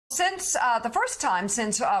since the first time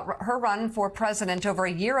since her run for president over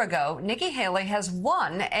a year ago, Nikki Haley has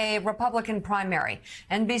won a Republican primary.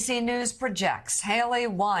 NBC News projects Haley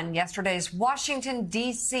won yesterday's Washington,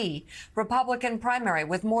 D.C. Republican primary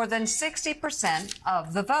with more than 60%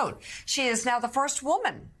 of the vote. She is now the first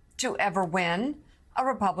woman to ever win a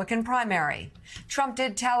Republican primary. Trump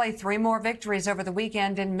did tally 3 more victories over the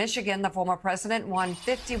weekend in Michigan. The former president won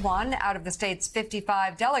 51 out of the state's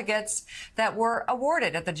 55 delegates that were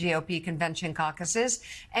awarded at the GOP convention caucuses.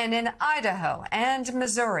 And in Idaho and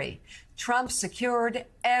Missouri, Trump secured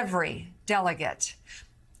every delegate.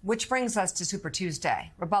 Which brings us to Super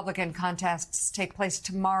Tuesday. Republican contests take place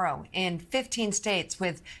tomorrow in 15 states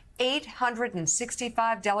with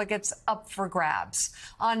 865 delegates up for grabs.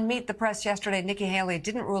 On Meet the Press yesterday, Nikki Haley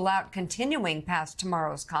didn't rule out continuing past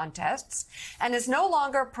tomorrow's contests and is no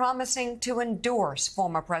longer promising to endorse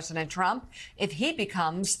former President Trump if he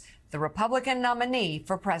becomes the Republican nominee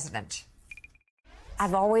for president.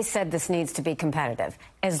 I've always said this needs to be competitive.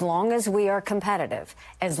 As long as we are competitive,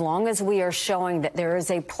 as long as we are showing that there is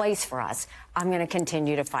a place for us, I'm going to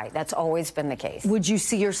continue to fight. That's always been the case. Would you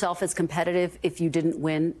see yourself as competitive if you didn't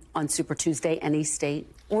win on Super Tuesday, any state?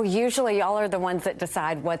 Well, usually y'all are the ones that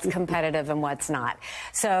decide what's competitive and what's not.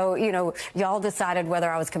 So, you know, y'all decided whether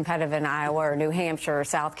I was competitive in Iowa or New Hampshire or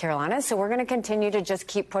South Carolina. So we're going to continue to just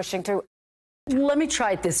keep pushing through. Let me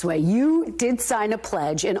try it this way. You did sign a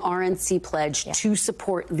pledge, an RNC pledge, to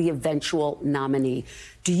support the eventual nominee.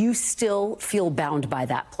 Do you still feel bound by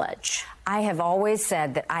that pledge? I have always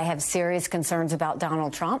said that I have serious concerns about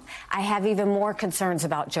Donald Trump. I have even more concerns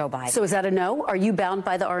about Joe Biden. So is that a no? Are you bound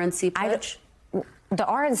by the RNC pledge? The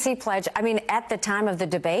RNC pledge, I mean, at the time of the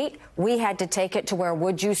debate, we had to take it to where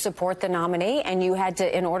would you support the nominee? And you had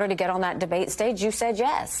to, in order to get on that debate stage, you said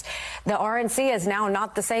yes. The RNC is now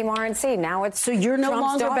not the same RNC. Now it's So you're no Trump's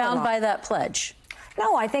longer bound daughter-in-law. by that pledge?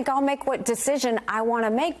 No, I think I'll make what decision I want to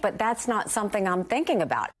make, but that's not something I'm thinking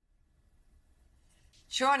about.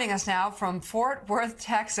 Joining us now from Fort Worth,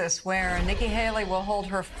 Texas, where Nikki Haley will hold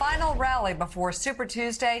her final rally before Super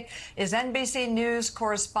Tuesday, is NBC News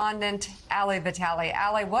correspondent Ali Vitali.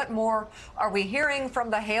 Ali, what more are we hearing from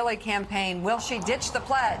the Haley campaign? Will she ditch the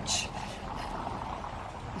pledge?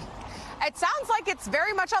 It sounds like it's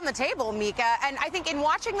very much on the table, Mika. And I think in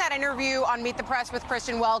watching that interview on Meet the Press with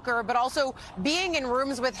Christian Welker, but also being in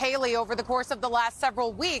rooms with Haley over the course of the last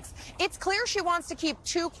several weeks, it's clear she wants to keep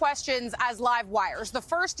 2 questions as live wires. The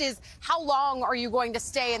first is, how long are you going to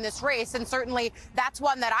stay in this race? And certainly that's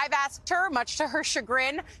one that I've asked her, much to her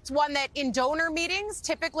chagrin. It's one that in donor meetings,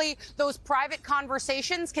 typically those private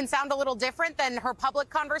conversations can sound a little different than her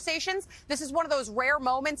public conversations. This is one of those rare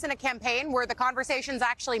moments in a campaign where the conversations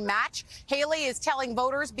actually match. Haley is telling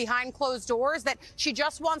voters behind closed doors that she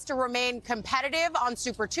just wants to remain competitive on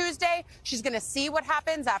Super Tuesday. She's going to see what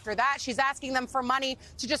happens after that. She's asking them for money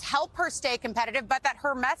to just help her stay competitive, but that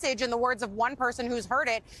her message, in the words of one person who's heard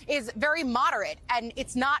it, is very moderate, and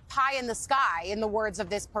it's not pie in the sky, in the words of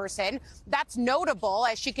this person. That's notable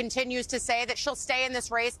as she continues to say that she'll stay in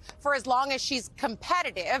this race for as long as she's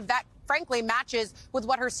competitive. That frankly matches with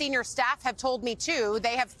what her senior staff have told me, too.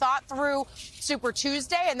 They have thought through Super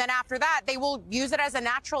Tuesday, and then after that, they will use it as a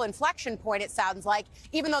natural inflection point, it sounds like,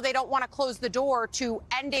 even though they don't want to close the door to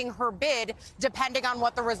ending her bid, depending on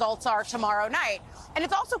what the results are tomorrow night. And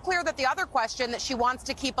it's also clear that the other question that she wants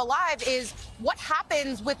to keep alive is what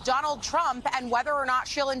happens with Donald Trump and whether or not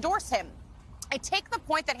she'll endorse him. I take the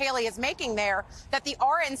point that Haley is making there, that the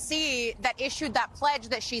RNC that issued that pledge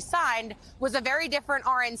that she signed was a very different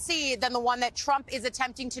RNC than the one that Trump is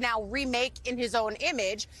attempting to now remake in his own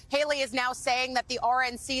image. Haley is now saying that the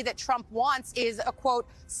RNC that Trump wants is a, quote,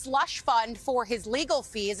 slush fund for his legal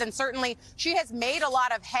fees. And certainly she has made a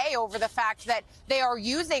lot of hay over the fact that they are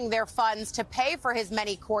using their funds to pay for his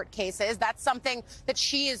many court cases. That's something that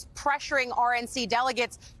she is pressuring RNC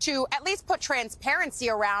delegates to at least put transparency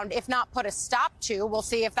around, if not put a stop to. We'll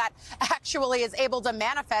see if that actually is able to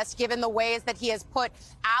manifest, given the ways that he has put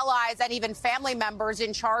allies and even family members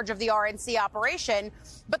in charge of the RNC operation.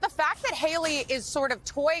 But the fact that Haley is sort of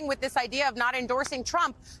toying with this idea of not endorsing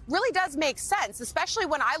Trump really does make sense, especially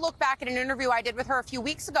when I look back at an interview I did with her a few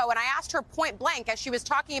weeks ago, and I asked her point blank, as she was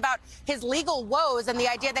talking about his legal woes and the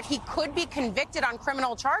idea that he could be convicted on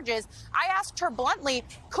criminal charges, I asked her bluntly,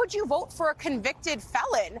 could you vote for a convicted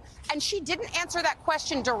felon? And she didn't answer that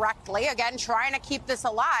question directly, again, trying to keep this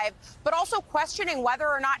alive, but also questioning whether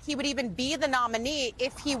or not he would even be the nominee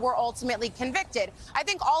if he were ultimately convicted. I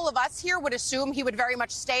think all of us here would assume he would very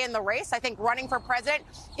much stay in the race. I think running for president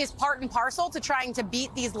is part and parcel to trying to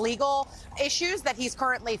beat these legal issues that he's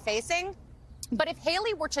currently facing. But if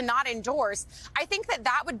Haley were to not endorse, I think that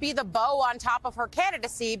that would be the bow on top of her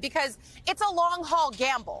candidacy, because it's a long haul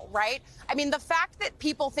gamble, right? I mean, the fact that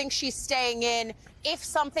people think she's staying in if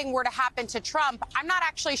something were to happen to Trump, I'm not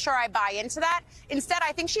actually sure I buy into that. Instead,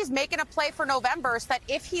 I think she's making a play for November so that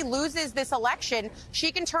if he loses this election,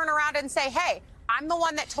 she can turn around and say, hey, I'm the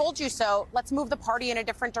one that told you so. Let's move the party in a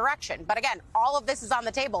different direction. But again, all of this is on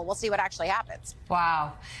the table. We'll see what actually happens.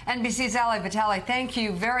 Wow. NBC's Ali Vitali, thank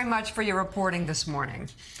you very much for your reporting this morning.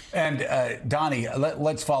 And Donnie,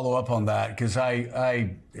 let's follow up on that, because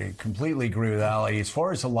I completely agree with Ali. As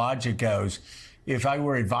far as the logic goes, if I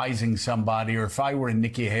were advising somebody, or if I were in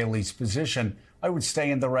Nikki Haley's position, I would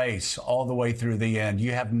stay in the race all the way through the end.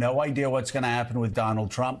 You have no idea what's going to happen with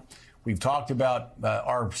Donald Trump. We've talked about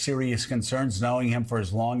our serious concerns, knowing him for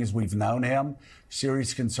as long as we've known him,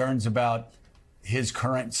 serious concerns about his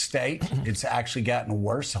current state. It's actually gotten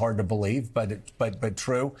worse, hard to believe, but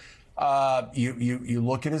true. You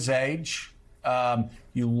look at his age.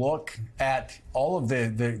 You look at all of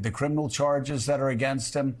the criminal charges that are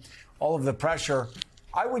against him, all of the pressure.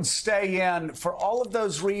 I would stay in for all of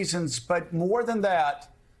those reasons, but more than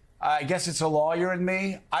that, I guess it's a lawyer in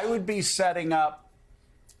me, I would be setting up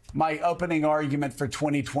my opening argument for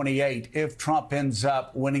 2028 if Trump ends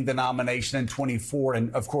up winning the nomination in 24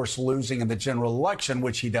 and, of course, losing in the general election,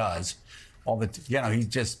 which he does. He's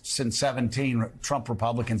just, since 17, Trump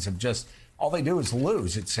Republicans have just, all they do is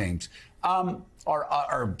lose, it seems,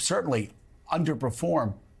 or certainly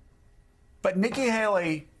underperform. But Nikki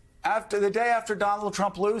Haley, after the day after Donald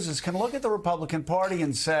Trump loses, can look at the Republican Party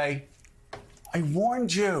and say, I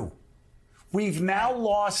warned you. We've now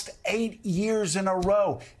lost 8 years in a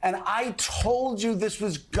row, and I told you this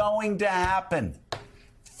was going to happen.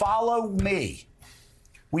 Follow me.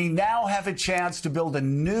 We now have a chance to build a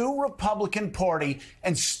new Republican Party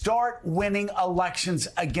and start winning elections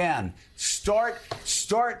again. Start.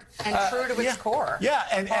 And true to its core. Yeah,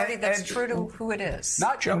 a party that's true to who it is.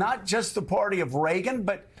 Not just the party of Reagan,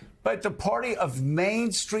 but the party of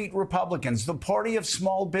Main Street Republicans, the party of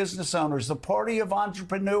small business owners, the party of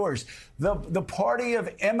entrepreneurs, the party of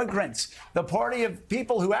immigrants, the party of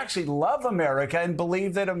people who actually love America and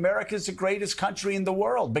believe that America is the greatest country in the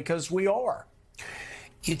world, because we are.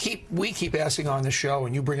 We keep asking on the show,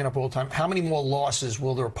 and you bring it up all the time, how many more losses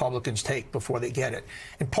will the Republicans take before they get it?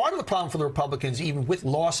 And part of the problem for the Republicans, even with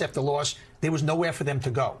loss after loss, there was nowhere for them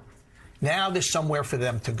to go. Now there's somewhere for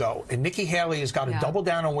them to go. And Nikki Haley has got to double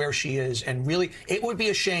down on where she is. And really, it would be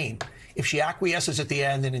a shame if she acquiesces at the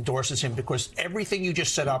end and endorses him, because everything you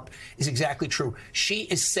just set up is exactly true. She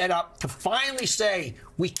is set up to finally say,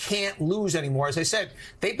 we can't lose anymore. As I said,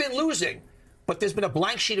 they've been losing, but there's been a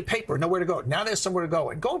blank sheet of paper, nowhere to go. Now there's somewhere to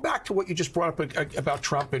go. And going back to what you just brought up about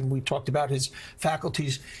Trump, and we talked about his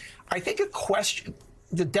faculties, I think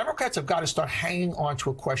the Democrats have got to start hanging on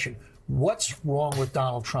to a question. What's wrong with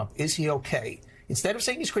Donald Trump? Is he okay? Instead of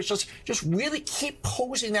saying these questions, just really keep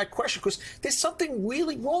posing that question, because there's something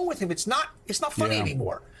really wrong with him. It's not funny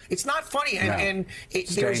anymore. It's not funny, and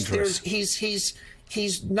he's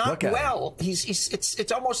not well.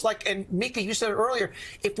 It's almost like, and Mika, you said it earlier,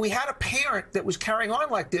 if we had a parent that was carrying on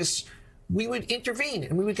like this, we would intervene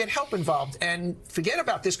and we would get help involved and forget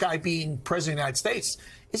about this guy being president of the United States.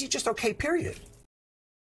 Is he just okay, period?